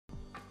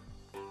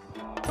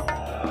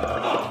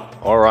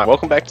Alright,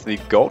 welcome back to the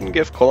Golden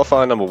Gift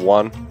Qualifier number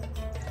 1,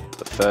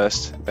 the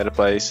first Better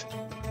Plays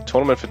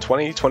tournament for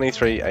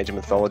 2023 Age of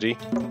Mythology.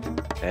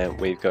 And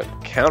we've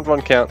got Count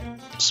Von Count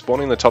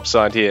spawning the top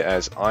side here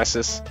as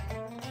Isis.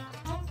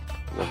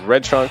 The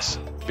Red Trunks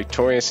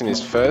victorious in his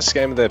first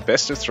game of their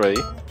best of 3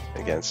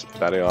 against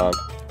batuhaNN,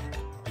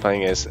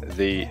 playing as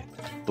the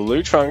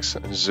Blue Trunks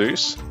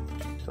Zeus.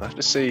 We'll have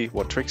to see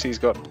what tricks he's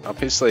got up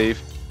his sleeve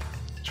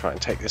to try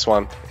and take this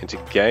one into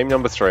game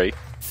number 3.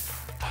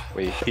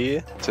 We're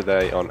here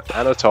today on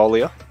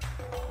Anatolia.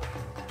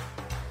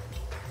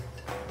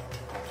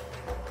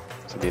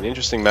 It's going to be an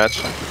interesting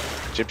match.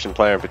 Egyptian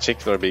player in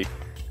particular will be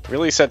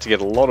really set to get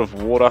a lot of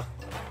water,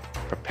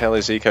 propel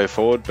his eco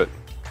forward, but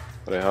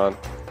batuhaNN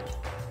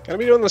going to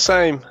be doing the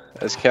same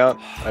as Count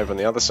over on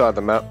the other side of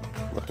the map,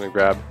 looking to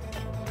grab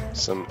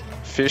some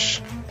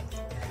fish,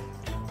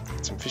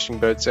 get some fishing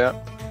boats out.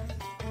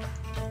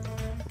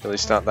 Really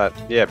start that,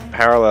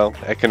 parallel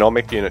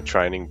economic unit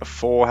training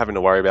before having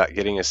to worry about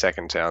getting a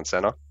second town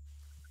centre.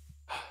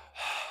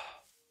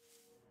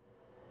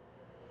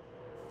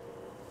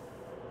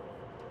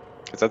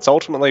 Because that's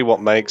ultimately what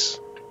makes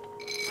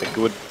a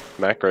good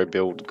macro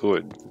build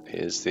good,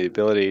 is the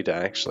ability to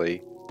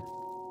actually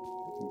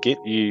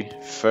get you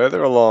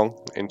further along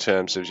in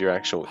terms of your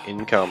actual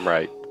income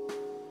rate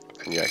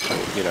and your actual,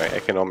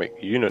 economic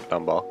unit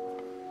number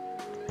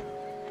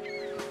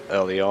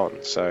early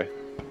on. So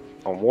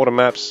on water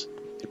maps,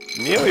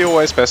 you're nearly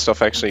always best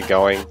off actually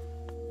going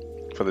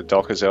for the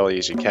dock as early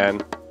as you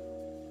can,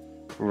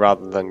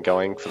 rather than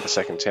going for the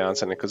second town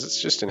centre, because it's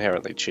just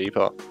inherently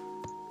cheaper.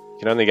 You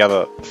can only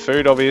gather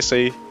food,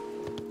 obviously,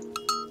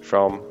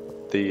 from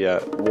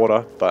the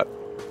water, but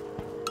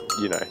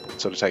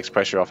it sort of takes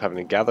pressure off having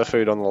to gather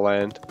food on the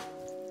land.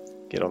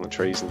 Get on the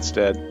trees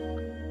instead.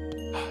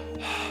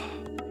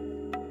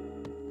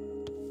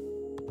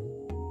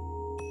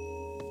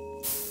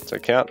 So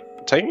Count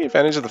taking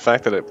advantage of the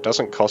fact that it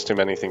doesn't cost him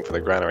anything for the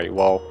granary.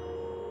 Well,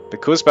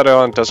 because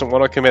batuhaNN doesn't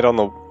want to commit on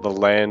the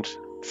land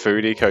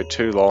food eco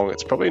too long,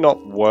 it's probably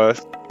not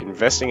worth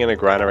investing in a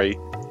granary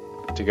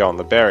to go on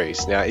the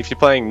berries. Now, if you're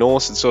playing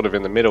Norse, it's sort of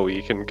in the middle.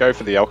 You can go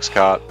for the ox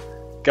cart,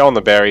 go on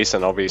the berries,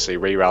 and obviously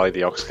re-rally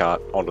the ox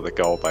cart onto the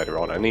gold later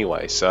on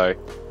anyway. So,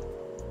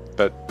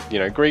 but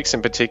Greeks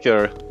in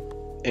particular,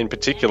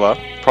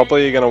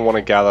 probably are going to want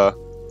to gather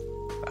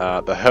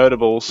the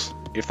herdables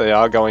if they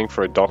are going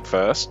for a dock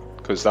first,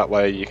 because that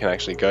way you can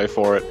actually go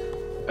for it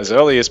as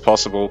early as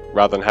possible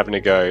rather than having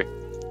to go,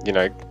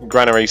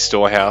 granary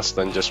storehouse,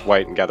 then just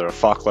wait and gather a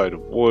fuckload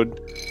of wood.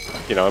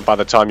 And by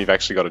the time you've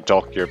actually got a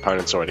dock, your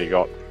opponent's already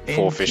got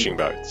 4 fishing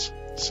boats.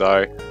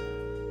 So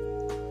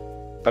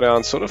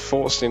batuhaNN's sort of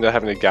forced into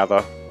having to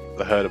gather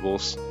the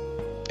herdables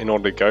in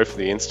order to go for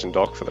the instant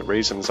dock for the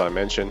reasons I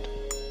mentioned.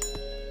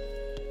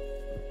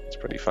 It's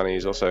pretty funny.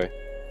 He's also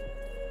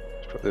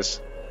put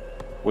this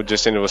wood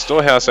just into a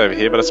storehouse over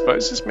here, but I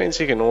suppose this means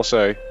he can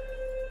also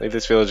leave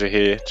this villager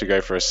here to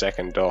go for a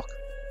second dock,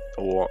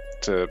 or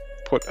to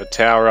put a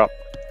tower up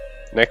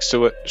next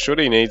to it should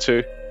he need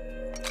to.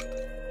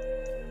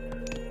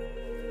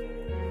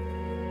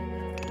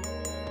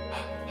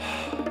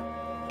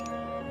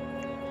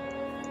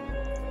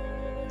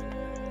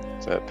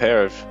 So a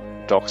pair of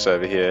docks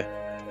over here,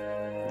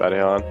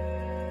 batuhaNN.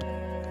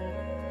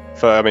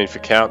 For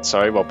Count,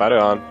 sorry. Well,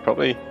 batuhaNN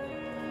probably,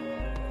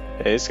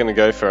 he's going to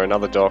go for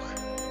another dock,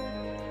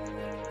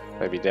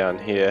 maybe down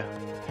here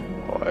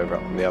or over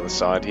on the other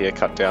side here.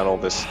 Cut down all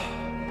this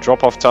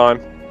drop-off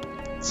time.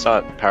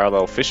 Start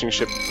parallel fishing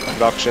ship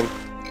production.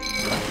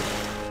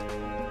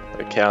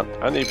 But Count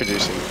only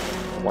producing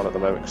one at the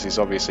moment because he's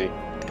obviously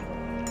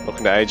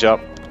looking to age up.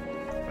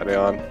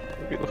 batuhaNN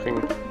will be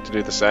looking to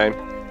do the same.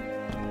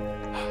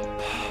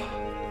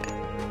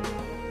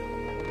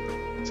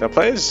 So our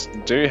players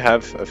do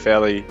have a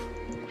fairly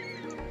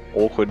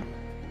awkward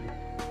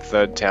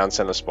third town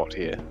centre spot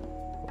here.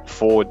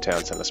 Forward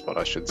town centre spot,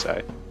 I should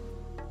say.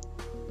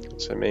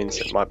 So it means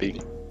it might be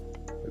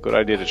a good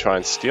idea to try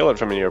and steal it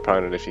from your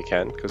opponent if you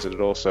can, because it would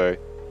also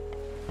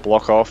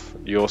block off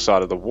your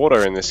side of the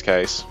water in this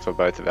case for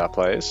both of our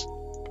players.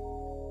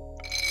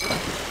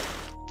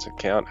 So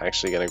Count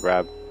actually going to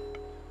grab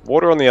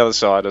water on the other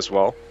side as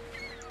well.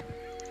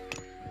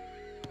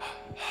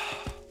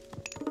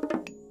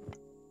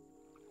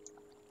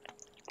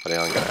 But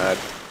now I'm going to add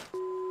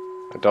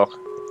a dock.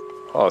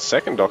 Oh, a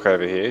second dock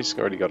over here. He's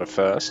already got a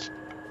first.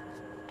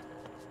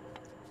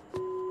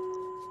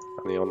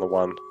 Only on the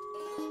one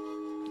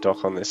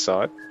dock on this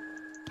side.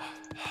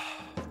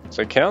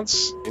 So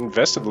Count's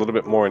invested a little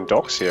bit more in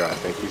docks here, I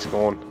think. He's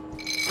gone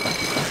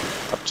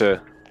up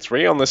to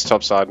 3 on this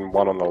top side and 2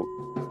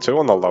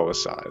 on the lower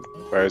side.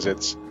 Whereas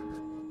it's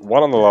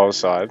 1 on the lower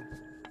side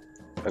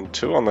and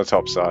 2 on the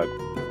top side.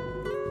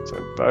 So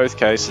in both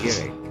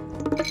cases,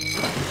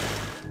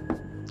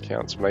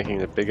 Count's making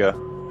the bigger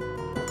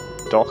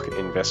dock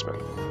investment.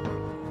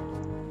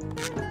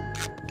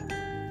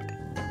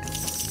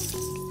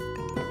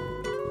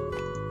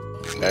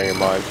 Bearing in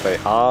mind they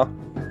are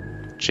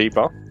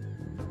cheaper.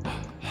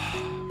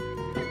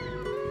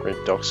 Red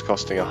docks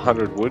costing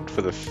 100 wood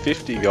for the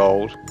 50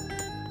 gold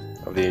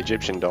of of the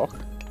Egyptian dock.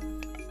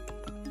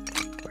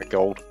 The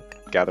gold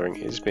gathering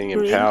is being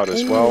empowered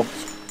as well.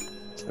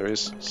 So there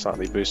is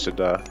slightly boosted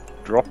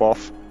drop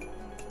off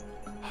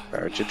for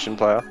our Egyptian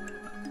player.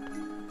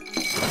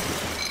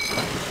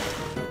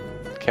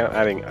 Count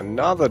adding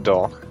another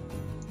dock.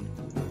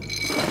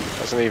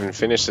 Doesn't even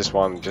finish this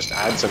one, just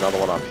adds another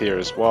one up here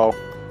as well.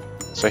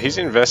 So he's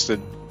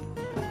invested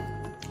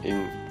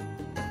in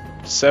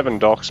 7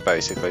 docks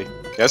basically.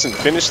 He hasn't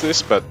finished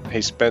this, but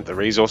he spent the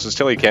resources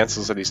till he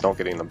cancels it. He's not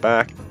getting them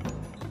back.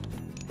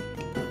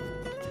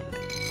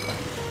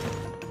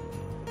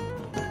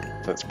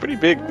 So it's a pretty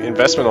big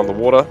investment on the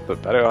water,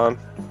 but batuhaNN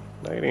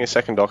now getting a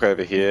second dock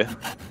over here.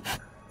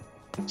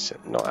 He's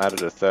not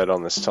added a third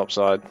on this top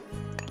side.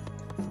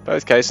 In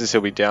both cases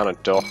he'll be down a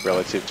dock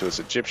relative to his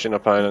Egyptian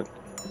opponent,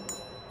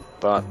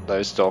 but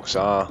those docks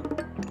are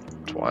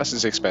twice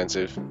as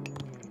expensive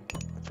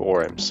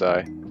for him,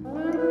 so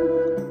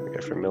we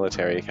go for a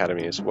military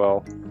academy as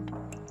well.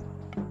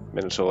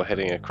 Minotaur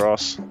heading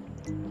across.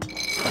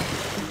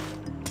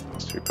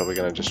 So we're probably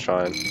going to just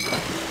try and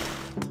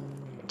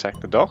attack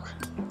the dock.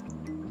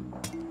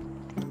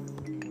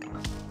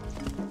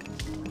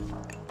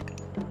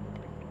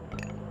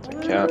 So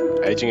count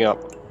aging up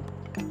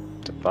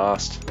to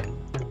fast.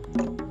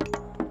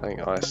 I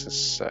think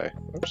ISIS, so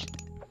oops.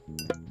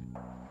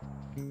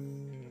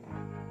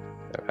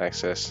 No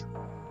access.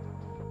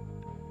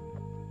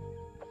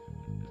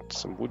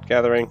 Some wood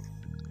gathering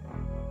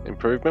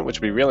improvement, which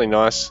would be really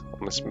nice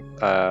on this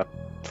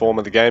form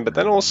of the game, but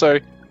then also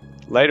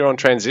later on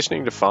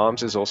transitioning to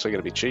farms is also going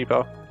to be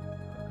cheaper.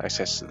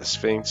 Access to the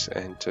Sphinx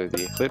and to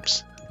the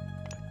Eclipse.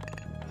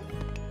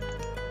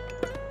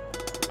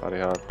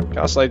 batuhaNN.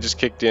 Castle Age just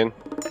kicked in.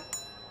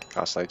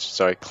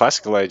 Sorry,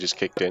 Classical Age just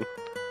kicked in.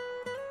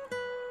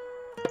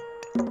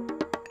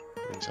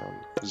 He's on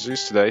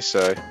Zeus today,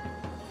 so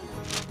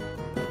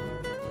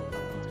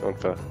he's going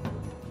for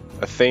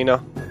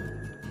Athena.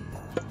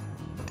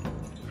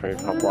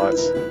 Improve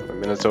hoplites, a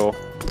Minotaur.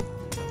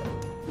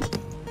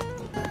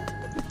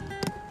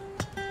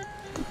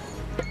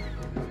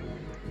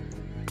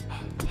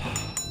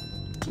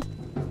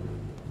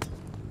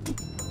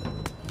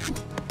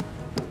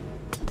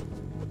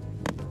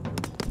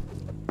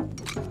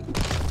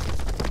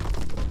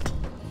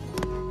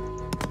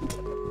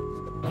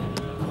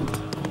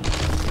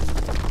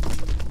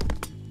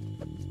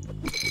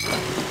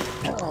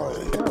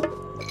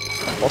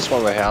 Lost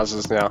one of the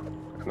houses now,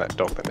 and that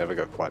dock that never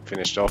got quite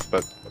finished off,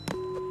 but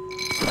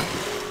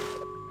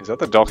his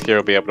other dock here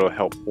will be able to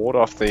help ward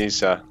off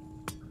these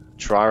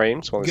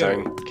triremes while his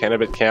own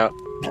cannabit count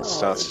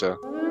starts to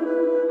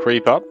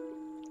creep up.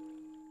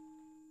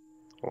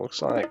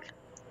 Looks like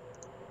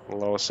the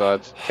lower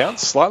side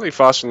counts slightly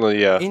faster than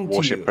the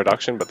warship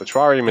production, but the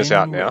trireme is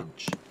out now.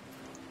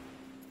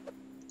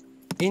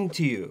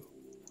 Into you.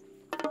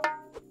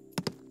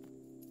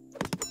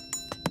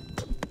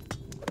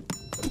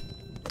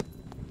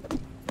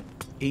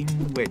 In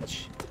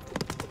which?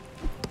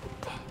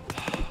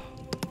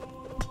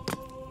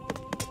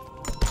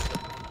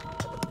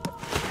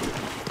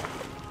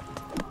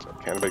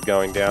 Cannabit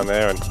going down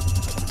there, and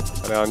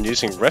now I'm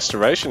using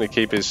restoration to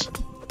keep his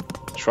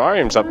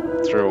triremes up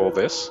through all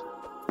this.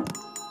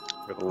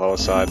 With the lower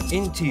side.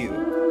 Into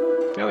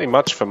you. Fairly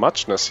much for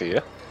muchness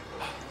here.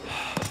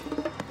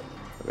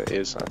 There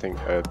is, I think,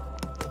 a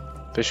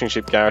fishing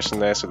ship garrison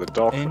there, so the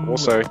dock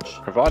also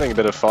providing a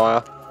bit of fire.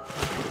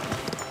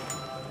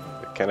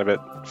 The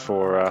cannabit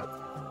for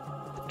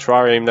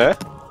trireme there.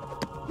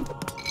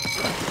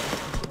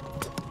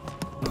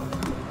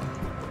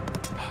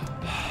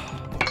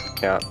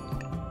 Count.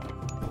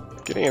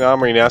 Getting an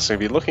armory now, so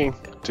if you're looking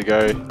to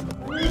go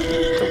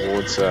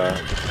towards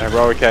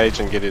Heroic Age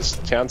and get his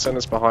town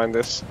centers behind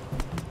this.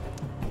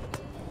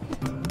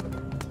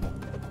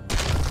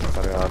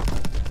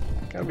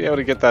 Gonna be able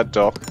to get that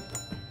dock.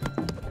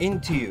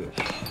 Into you.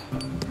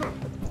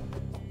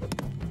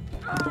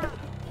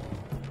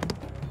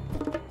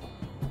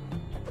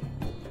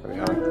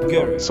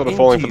 Sort of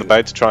falling for the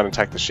bait to try and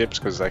attack the ships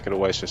because they could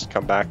always just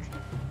come back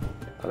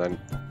and then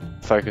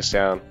focus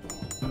down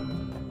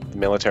the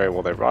military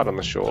while they're right on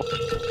the shore.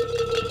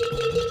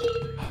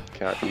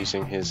 Count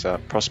using his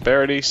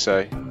prosperity,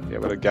 so be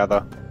able to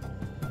gather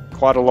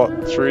quite a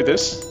lot through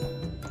this.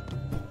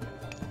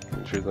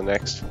 Through the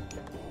next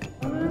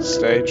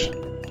stage.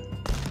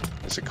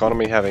 This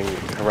economy having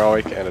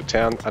heroic and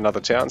another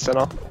town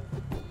center.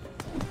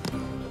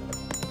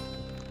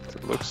 So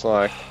it looks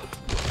like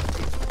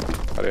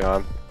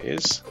batuhaNN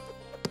is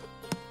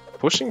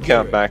pushing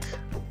count back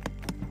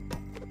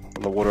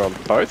on the water on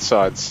both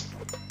sides.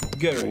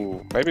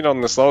 Ooh, maybe not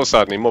on the lower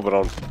side anymore, but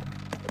on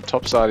the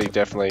top side he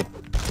definitely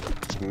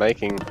is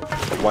making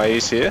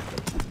waves here.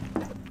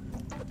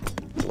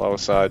 Lower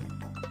side,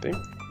 I think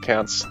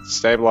count's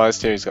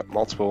stabilized here. He's got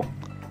multiple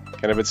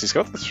cannabits. He's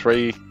got the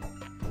 3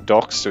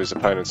 docks to his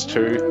opponent's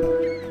 2.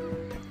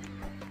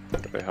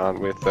 batuhaNN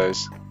with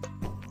those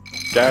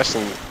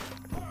garrison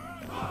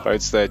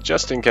boats there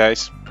just in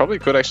case. Probably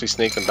could actually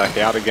sneak them back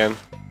out again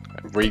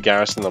and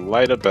re-garrison them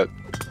later, but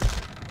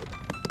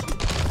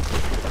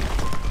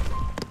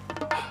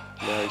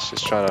Now he's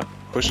just trying to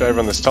push over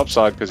on this top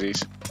side because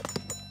he's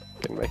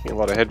making a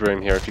lot of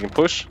headroom here. If you can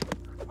push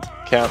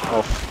Count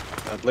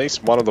off at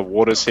least one of the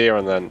waters here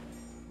and then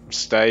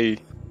stay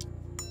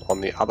on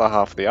the other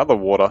half of the other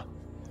water,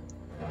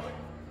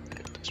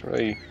 it doesn't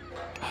really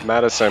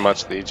matter so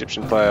much. The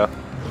Egyptian player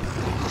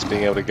is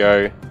being able to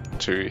go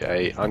to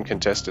a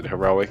uncontested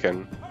heroic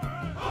and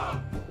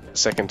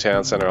second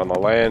town center on the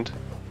land,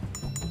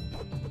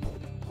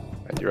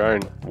 and your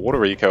own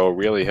water eco will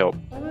really help,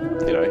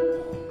 you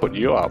know, put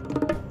you up.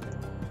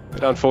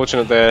 Bit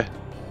unfortunate there,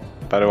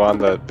 batuhaNN,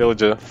 the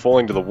villager,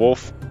 falling to the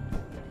wolf.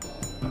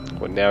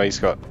 Well, now he's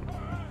got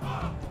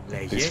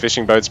these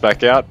fishing boats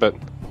back out, but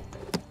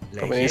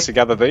probably needs to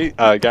gather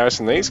the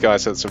garrison these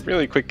guys. So it's a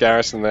really quick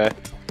garrison there,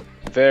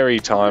 very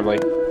timely.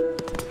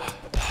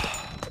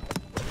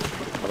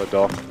 Another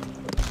dock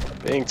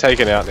being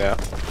taken out now.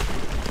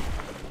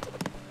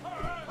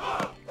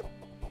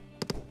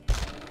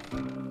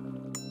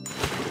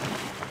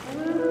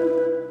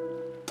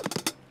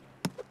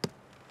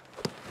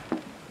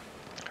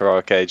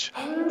 Heroic Age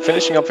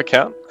finishing up for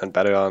Count, and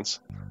batuhaNN's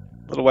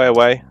a little way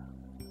away.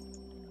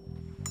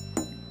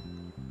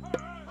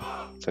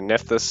 So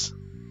Nephthys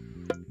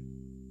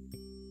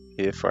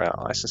here for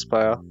our Isis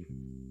player.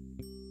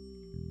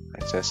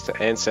 Access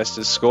to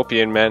Ancestors,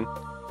 Scorpion Men.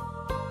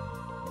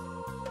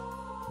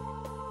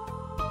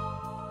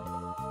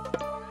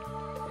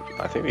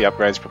 I think the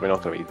upgrade's probably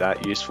not going to be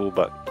that useful,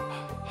 but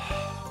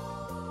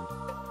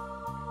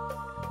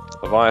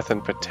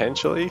Leviathan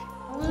potentially.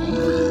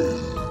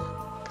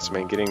 Because I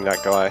mean, getting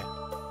that guy,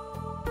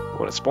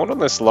 well, it spawned on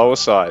this lower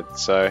side,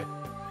 so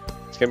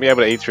it's going to be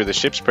able to eat through the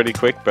ships pretty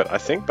quick. But I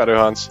think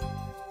batuhaNN's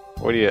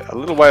already a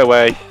little way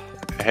away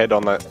ahead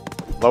on that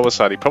lower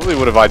side. He probably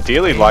would have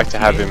ideally liked to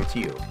have him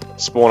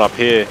spawn up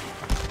here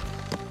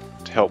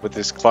to help with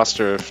this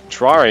cluster of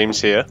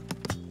triremes here.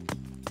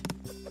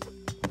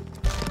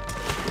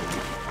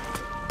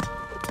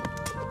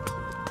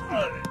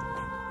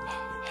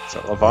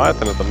 So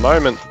Leviathan at the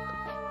moment,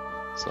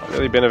 it's not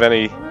really been of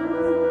any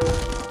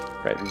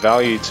great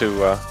value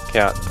to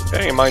Count.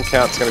 Bearing in mind,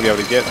 Count's going to be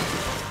able to get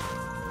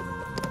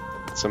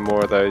some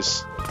more of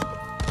those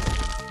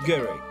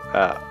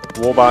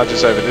war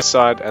barges over this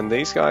side, and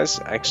these guys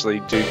actually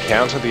do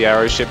counter the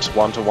arrow ships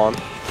 1-to-1.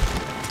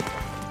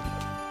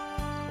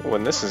 Oh,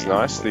 and this is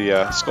nice.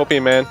 The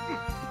Scorpion Man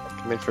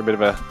come in for a bit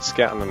of a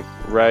scout and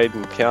raid,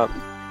 and Count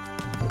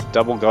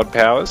double god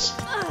powers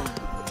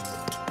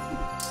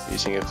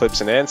using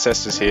Eclipse and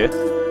Ancestors here,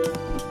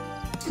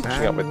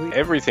 pushing up with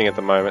everything at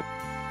the moment.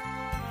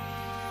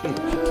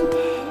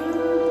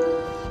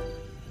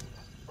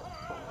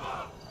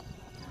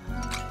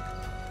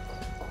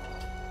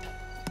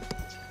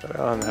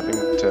 I'm having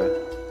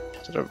to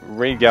sort of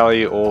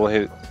re-rally all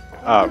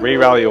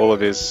of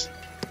his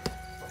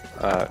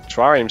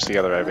triremes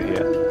together over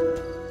here.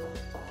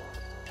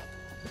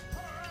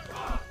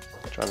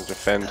 Trying to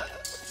defend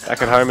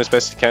back at home as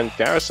best he can.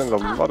 Garrisoned a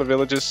lot of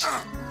villages.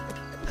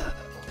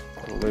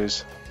 Gonna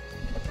lose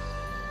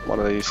one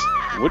of these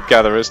wood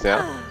gatherers now.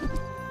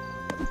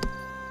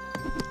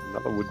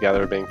 Another wood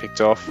gatherer being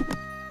picked off.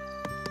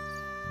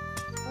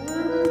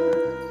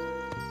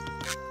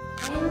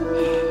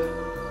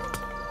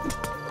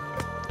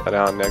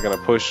 batuhaNN now going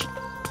to push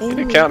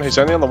into Count, who's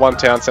only on the one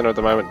town centre at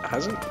the moment.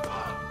 Hasn't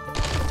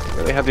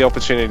really had the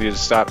opportunity to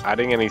start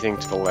adding anything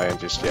to the land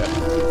just yet.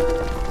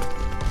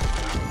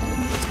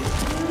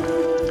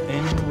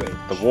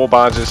 The war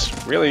barges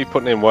really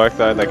putting in work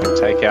though. They can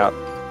take out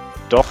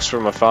docks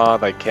from afar.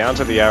 They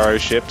counter the arrow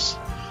ships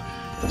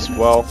as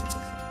well.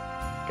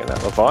 Again,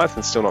 that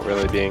Leviathan's still not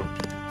really being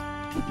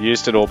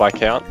used at all by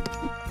Count.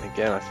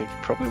 Again, I think he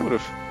probably would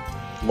have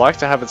liked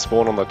to have it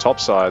spawn on the top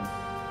side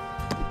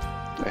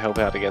to help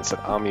out against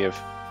that army of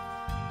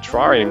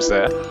triremes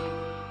there.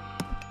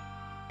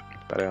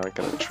 batuhaNN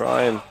going to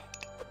try and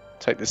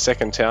take the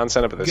second town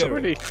centre, but there's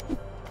already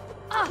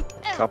a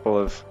couple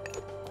of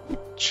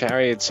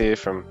chariots here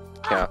from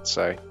Count,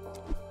 so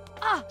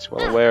he's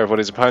well aware of what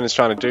his opponent's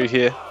trying to do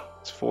here.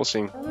 It's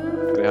forcing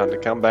batuhaNN to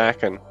come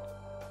back, and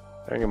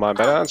bearing in mind,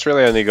 batuhaNN's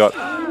really only got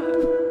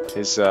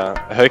his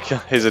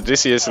his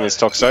Odysseus and his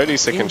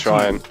Toxotes that can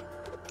try and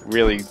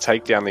really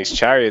take down these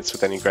chariots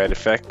with any great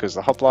effect, because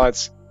the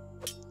hoplites,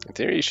 in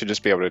theory, you should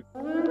just be able to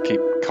keep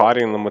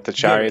kiting them with the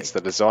chariots.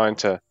 They're designed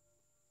to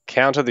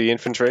counter the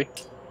infantry.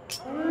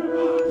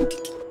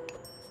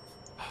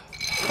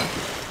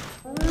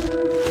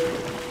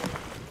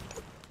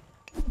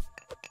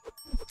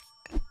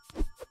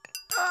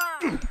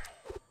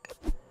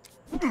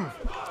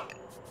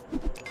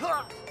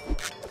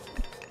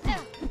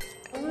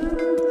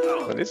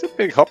 But it's a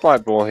big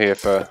hoplite ball here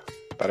for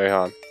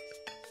batuhaNN,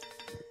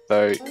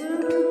 though,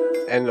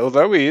 and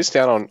although he is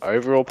down on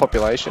overall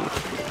population,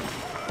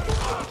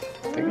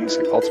 I think he's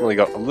ultimately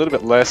got a little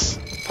bit less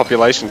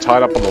population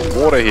tied up on the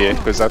water here,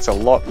 because that's a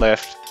lot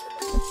left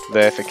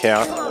there for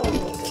Count.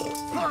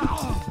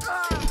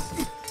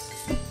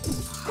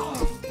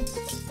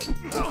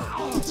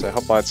 So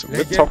hoplites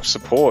with top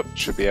support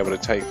should be able to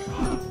take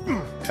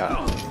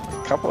out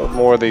a couple of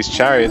more of these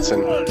chariots,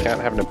 and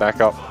Count having to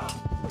back up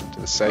to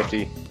the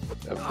safety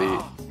of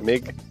the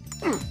MiG.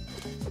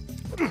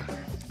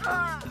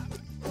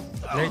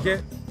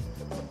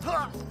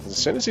 As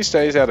soon as he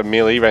stays out of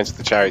melee range of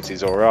the chariots,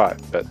 he's alright,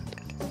 but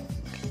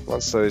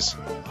once those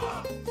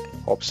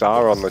hops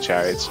are on the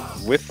chariots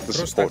with the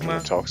support from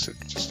the Tox, it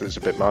just is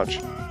a bit much.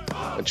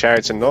 The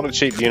chariots are not a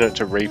cheap unit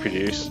to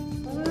reproduce.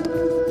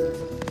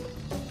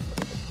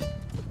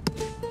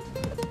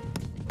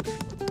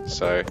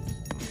 So,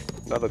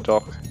 another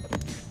dock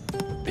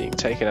being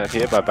taken out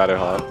here by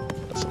batuhaNN.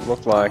 Doesn't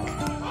look like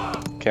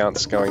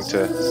Count's going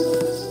to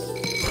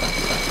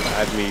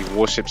add me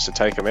warships to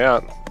take him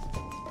out.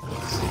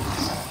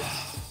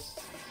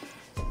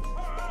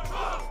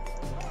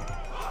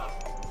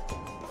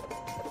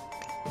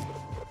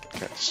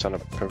 Okay, just trying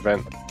to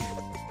prevent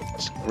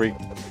this Greek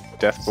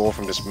death ball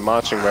from just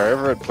marching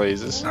wherever it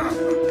pleases.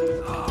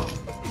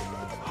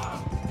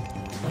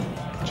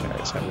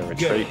 Chariots having a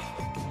retreat.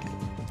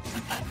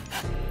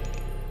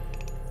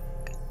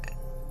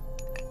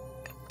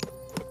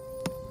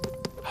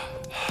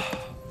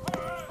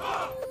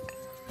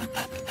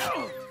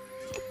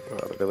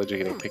 Villager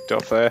getting picked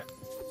off there.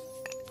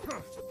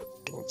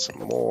 Want some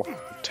more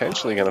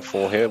potentially going to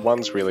fall here.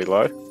 One's really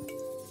low.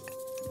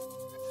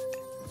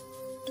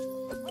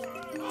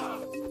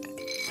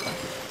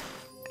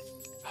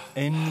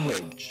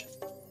 Enrage.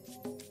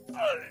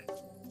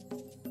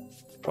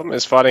 Problem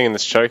is fighting in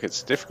this choke.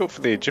 It's difficult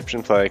for the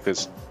Egyptian player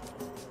because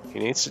he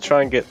needs to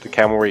try and get the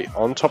cavalry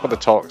on top of the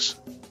Tox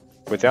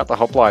without the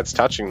hoplites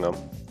touching them.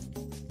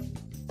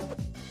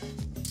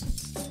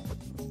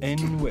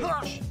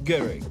 Enrage.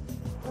 Gary.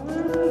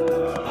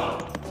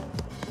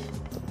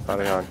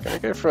 batuhaNN gonna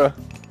go for a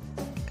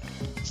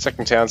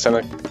second town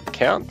center.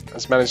 Count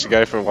has managed to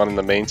go for one in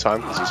the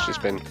meantime because he's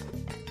just been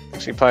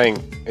actually playing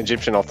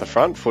Egyptian off the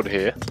front foot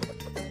here.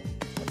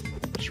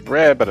 It's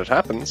rare, but it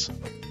happens.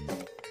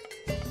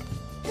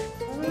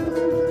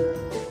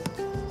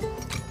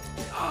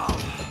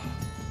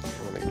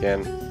 And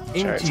again,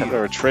 Chariots having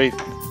a retreat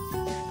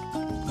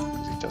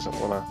because he doesn't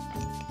want to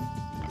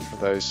have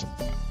those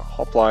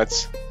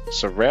hoplites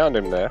surround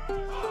him there.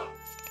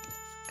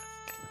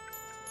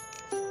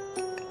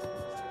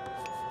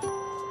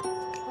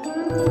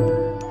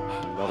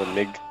 Another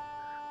MiG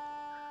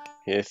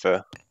here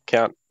for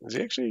Count. Is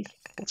he actually,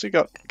 what's he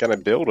got going to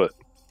build it?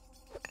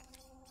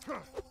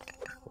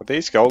 Were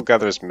these gold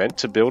gatherers meant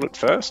to build it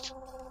first?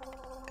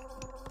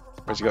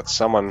 Or has he got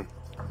someone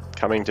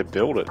coming to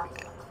build it?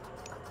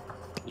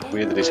 It's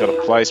weird that he's got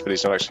a place but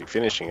he's not actually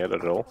finishing it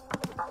at all.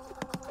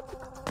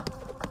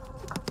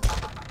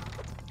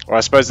 Or I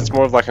suppose it's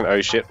more of like an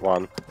oh shit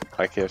one.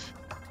 Like if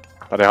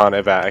batuhaNN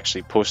ever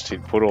actually pushed,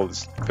 he'd put all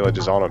his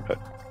villagers on it, but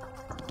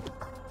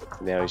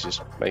now he's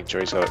just making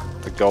sure he's got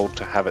the gold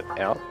to have it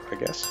out, I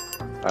guess.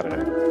 I don't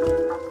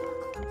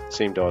know.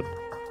 Seemed odd.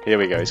 Here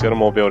we go, he's got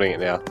them all building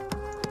it now.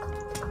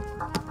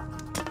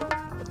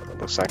 It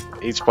looks like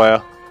each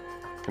player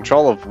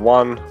control of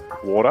one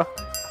water.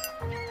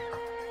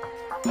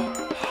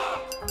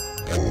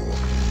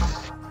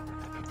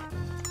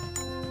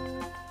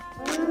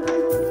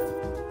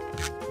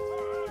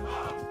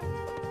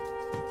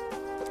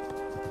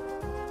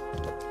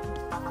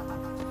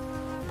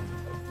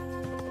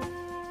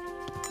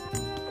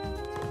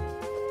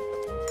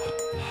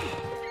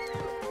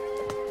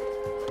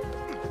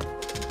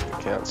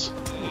 Counts.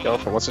 He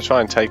wants to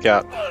try and take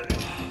out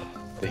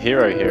the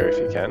hero here if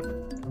he can.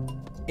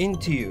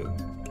 Into you.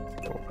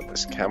 Put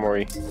this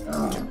cavalry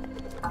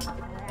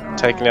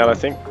taken out, I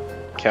think.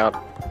 Count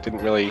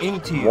didn't really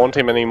want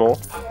him anymore.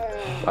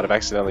 Might have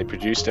accidentally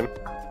produced him.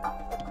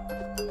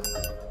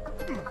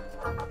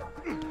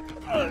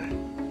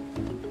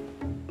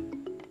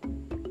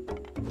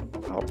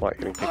 Hoplite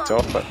getting picked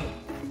off, but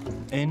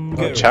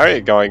the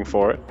chariot going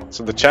for it.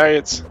 So the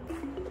chariots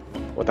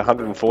with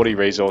 140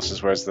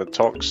 resources, whereas the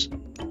Tox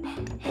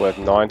worth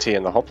 90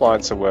 and the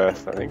hoplites are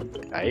worth, I think,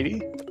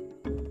 80?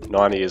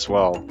 90 as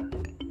well.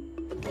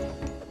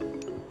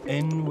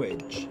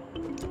 Enrage.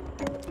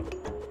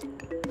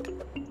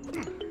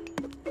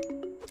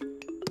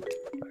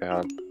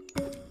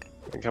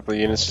 A couple of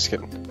units just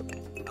getting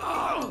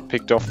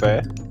picked off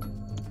there.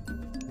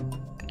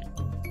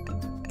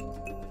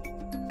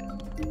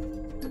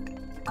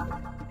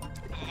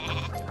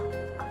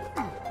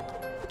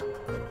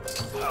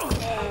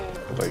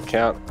 Although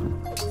Count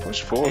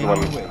push forward one.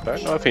 I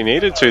don't know if he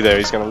needed to there.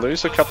 He's going to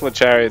lose a couple of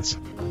chariots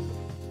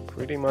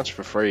pretty much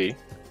for free.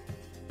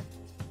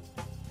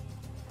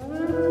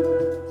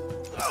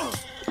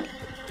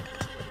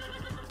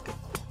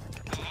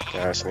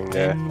 Garrisoning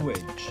there.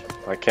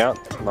 By Count,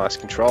 nice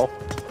control.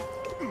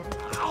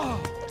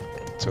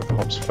 So the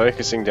hops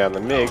focusing down the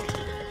MiG.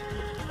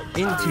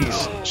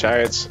 Into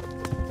chariots.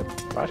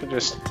 Try to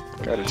just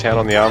go to town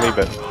on the army,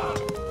 but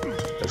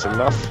there's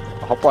enough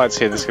hoplites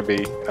here. This could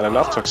be, and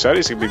enough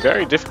Toxotes could be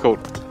very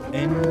difficult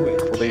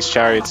for these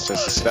chariots to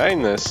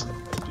sustain this.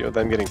 A few of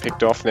them getting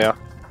picked off now.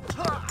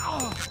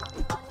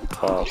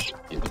 Oh,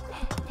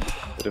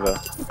 bit of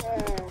a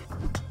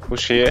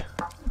push here.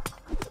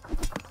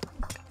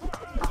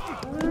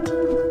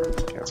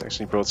 It's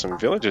actually brought some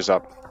villagers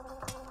up.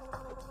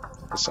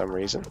 for some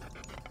reason.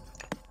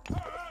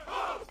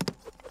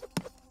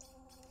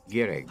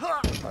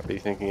 Might be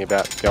thinking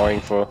about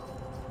going for,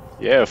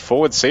 yeah,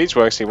 forward siege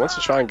works. He wants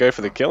to try and go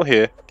for the kill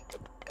here.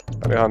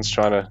 batuhaNN's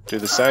trying to do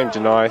the same,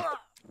 deny,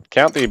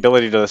 count the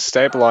ability to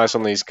stabilize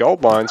on these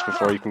gold mines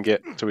before he can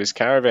get to his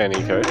caravan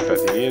eco,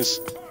 but he is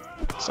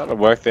starting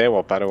to work there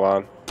while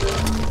batuhaNN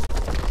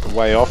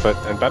way off it,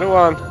 and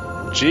batuhaNN,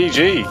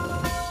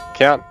 GG,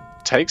 count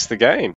takes the game.